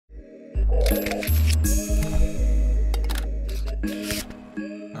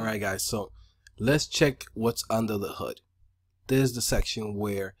Alright guys, so let's check what's under the hood. This is the section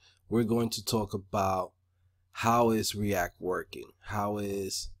where we're going to talk about how is React working, how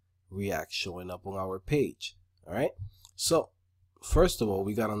is React showing up on our page. Alright, so first of all,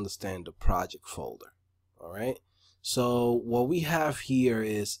 we got to understand the project folder. Alright, so what we have here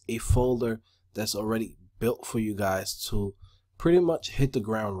is a folder that's already built for you guys to pretty much hit the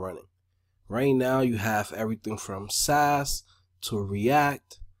ground running. Right now you have everything from Sass to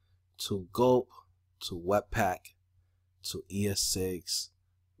React to Gulp to Webpack to ES6,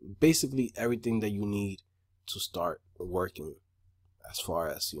 basically everything that you need to start working as far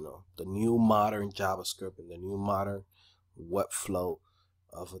as, you know, the new modern JavaScript and the new modern web flow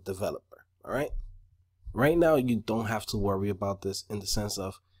of a developer. All right, right now you don't have to worry about this in the sense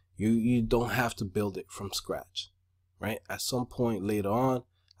of you don't have to build it from scratch. Right, at some point later on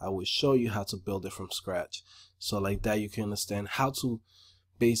I will show you how to build it from scratch, so like that you can understand how to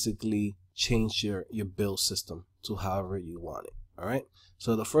basically change your build system to however you want it. All right,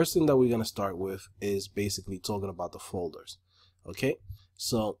 so the first thing that we're going to start with is basically talking about the folders. Okay,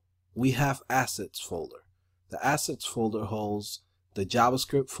 so we have assets folder. The assets folder holds the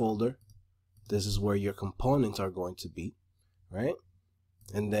JavaScript folder. This is where your components are going to be, right?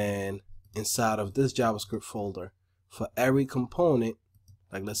 And then inside of this JavaScript folder, for every component,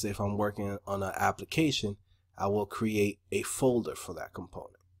 like let's say if I'm working on an application, I will create a folder for that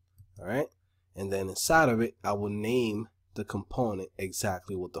component. All right, and then inside of it I will name the component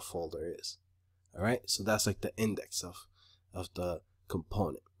exactly what the folder is. All right, so that's like the index of the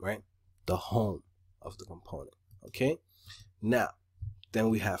component, right? The home of the component. Okay, now then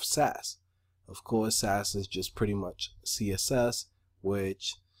we have Sass. Of course, Sass is just pretty much CSS,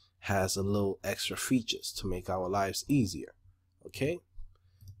 which has a little extra features to make our lives easier. Okay,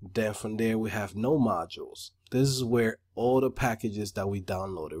 then from there we have no modules. This is where all the packages that we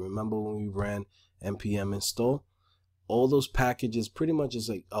downloaded, remember when we ran npm install, all those packages pretty much is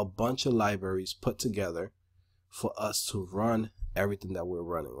like a bunch of libraries put together for us to run everything that we're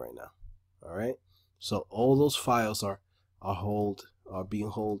running right now. All right, so all those files are being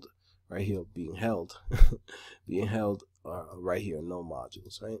held right here, being held right here, no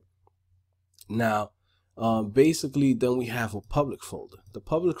modules. Right now, basically then we have a public folder. The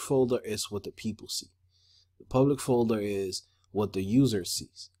public folder is what the people see. The public folder is what the user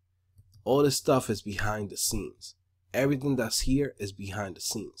sees. All this stuff is behind the scenes. Everything that's here is behind the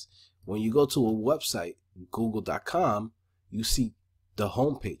scenes. When you go to a website, google.com, you see the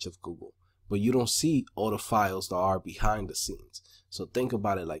homepage of Google, but you don't see all the files that are behind the scenes. So think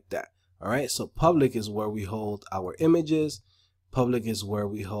about it like that. All right, so public is where we hold our images. Public is where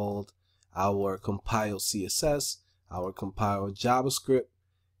we hold our compiled CSS, our compiled JavaScript,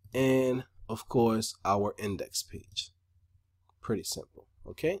 and of course our index page. Pretty simple.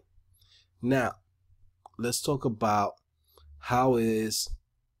 Okay, now let's talk about how is,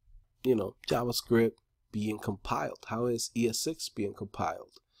 you know, JavaScript being compiled. How is ES6 being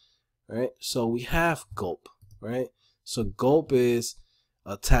compiled? All right, so we have Gulp. Right, so Gulp is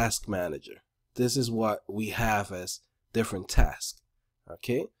a task manager. This is what we have as different tasks.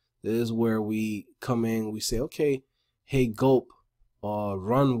 Okay, this is where we come in, we say, okay, hey Gulp,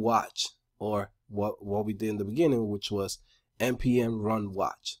 run watch, or what we did in the beginning, which was npm run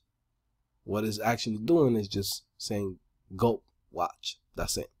watch. What it's actually doing is just saying Gulp watch.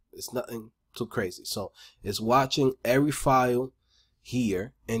 That's it. It's nothing too crazy. So it's watching every file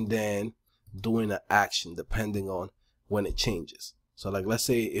here and then doing an action depending on when it changes. So like let's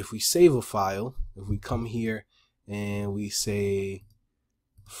say if we save a file, if we come here and we say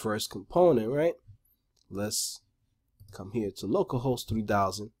first component, right? Let's come here to localhost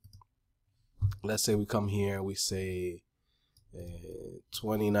 3000. Let's say we come here and we say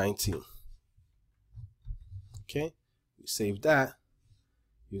 2019. Okay, we save that.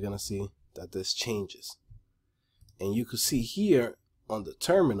 You're gonna see that this changes, and you can see here on the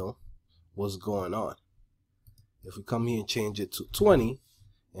terminal what's going on. If we come here and change it to 20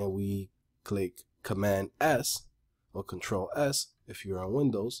 and we click Command S or Control S if you're on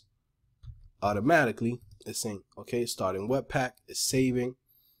Windows, automatically it's saying, okay, starting Webpack, is saving,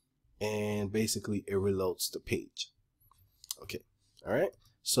 and basically it reloads the page. Okay, all right,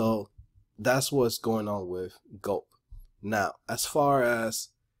 so that's what's going on with Gulp. Now, as far as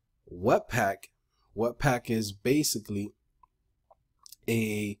Webpack is basically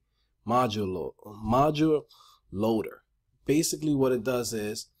a module loader. Basically what it does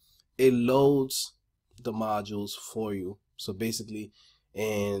is it loads the modules for you. So basically,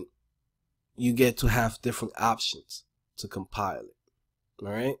 and you get to have different options to compile it.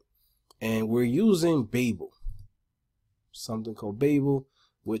 All right, and we're using Babel, something called Babel,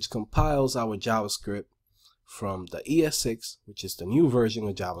 which compiles our JavaScript from the ES6, which is the new version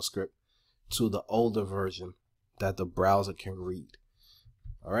of JavaScript, to the older version that the browser can read.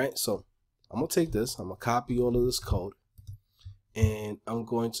 All right, so I'm gonna take this, I'm gonna copy all of this code, and I'm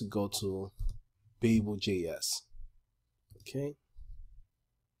going to go to Babel.js. Okay,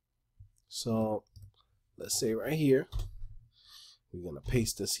 so let's say right here, we're gonna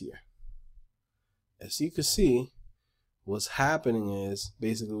paste this here. As you can see, what's happening is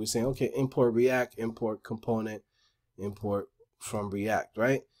basically we're saying, okay, import React, import component, import from React,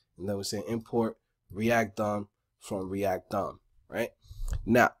 right? And then we're saying import React DOM from React DOM, right?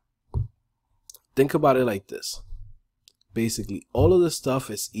 Now, think about it like this. Basically, all of this stuff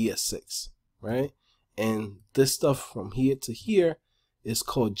is ES6, right? And this stuff from here to here is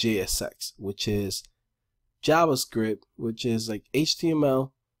called JSX, which is JavaScript, which is like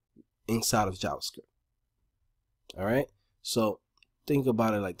HTML inside of JavaScript. All right, so think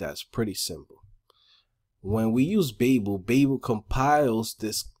about it like that. It's pretty simple. When we use Babel, Babel compiles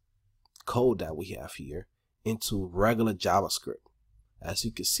this code that we have here into regular JavaScript. As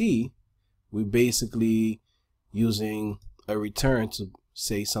you can see, we're basically using a return to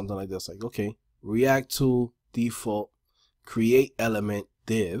say something like this, like, okay, React to default create element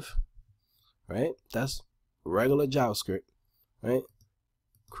div, right? That's regular JavaScript, right?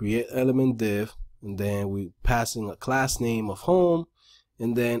 Create element div, and then we passing a class name of home,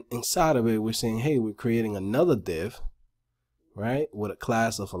 and then inside of it we're saying, hey, we're creating another div, right, with a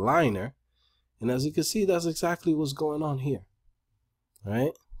class of aligner. And as you can see, that's exactly what's going on here.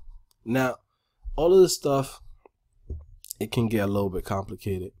 Right now, all of this stuff, it can get a little bit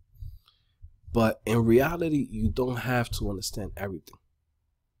complicated, but in reality you don't have to understand everything.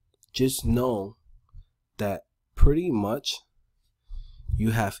 Just know that pretty much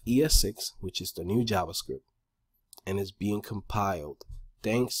you have ES6, which is the new JavaScript, and it's being compiled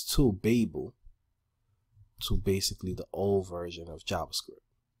thanks to Babel to basically the old version of JavaScript.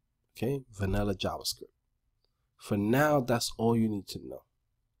 Okay, vanilla JavaScript. For now, that's all you need to know.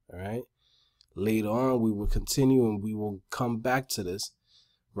 All right, later on we will continue and we will come back to this.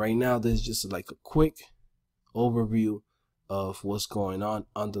 Right now, there's just like a quick overview of what's going on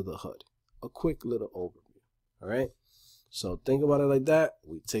under the hood, a quick little overview. All right, so think about it like that.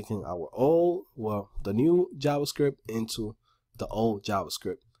 We're taking our old, well, the new JavaScript into the old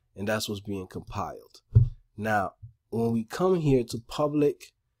JavaScript, and that's what's being compiled. Now, when we come here to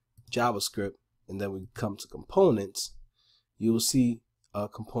public JavaScript, and then we come to components, you will see a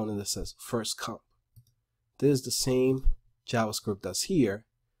component that says first comp. This is the same JavaScript that's here,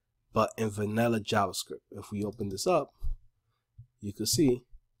 but in vanilla JavaScript. If we open this up, you can see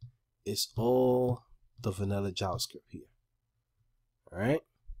it's all the vanilla JavaScript here. All right.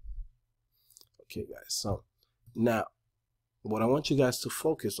 Okay, guys. So now what I want you guys to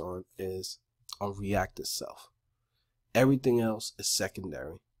focus on is on React itself. Everything else is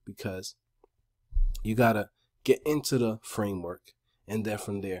secondary, because you gotta get into the framework, and then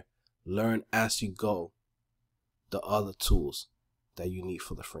from there learn as you go the other tools that you need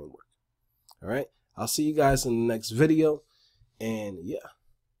for the framework. All right, I'll see you guys in the next video, and yeah,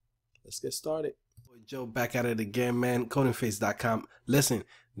 let's get started. Joe back at it again, man. CodingPhase.com. Listen,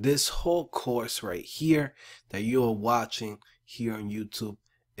 this whole course right here that you're watching here on YouTube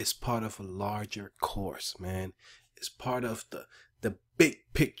is part of a larger course, man. It's part of the big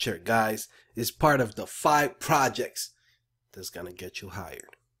picture, guys. It's part of the 5 projects that's gonna get you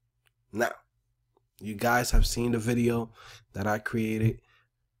hired. Now, you guys have seen the video that I created,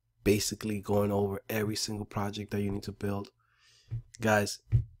 basically going over every single project that you need to build. Guys,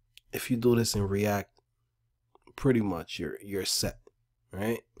 if you do this in React, pretty much you're set,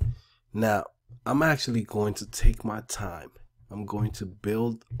 right? Now, I'm actually going to take my time. I'm going to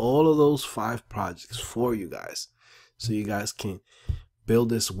build all of those 5 projects for you guys, so you guys can build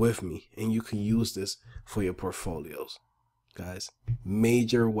this with me and you can use this for your portfolios. Guys,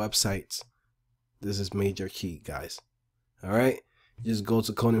 major websites, this is major key, guys. All right, just go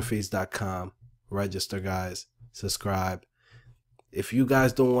to CodingPhase.com, register, guys, subscribe. If you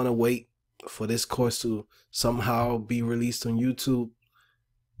guys don't want to wait for this course to somehow be released on YouTube,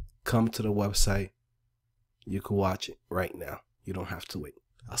 come to the website. You can watch it right now. You don't have to wait.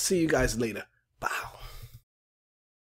 I'll see you guys later. Bye.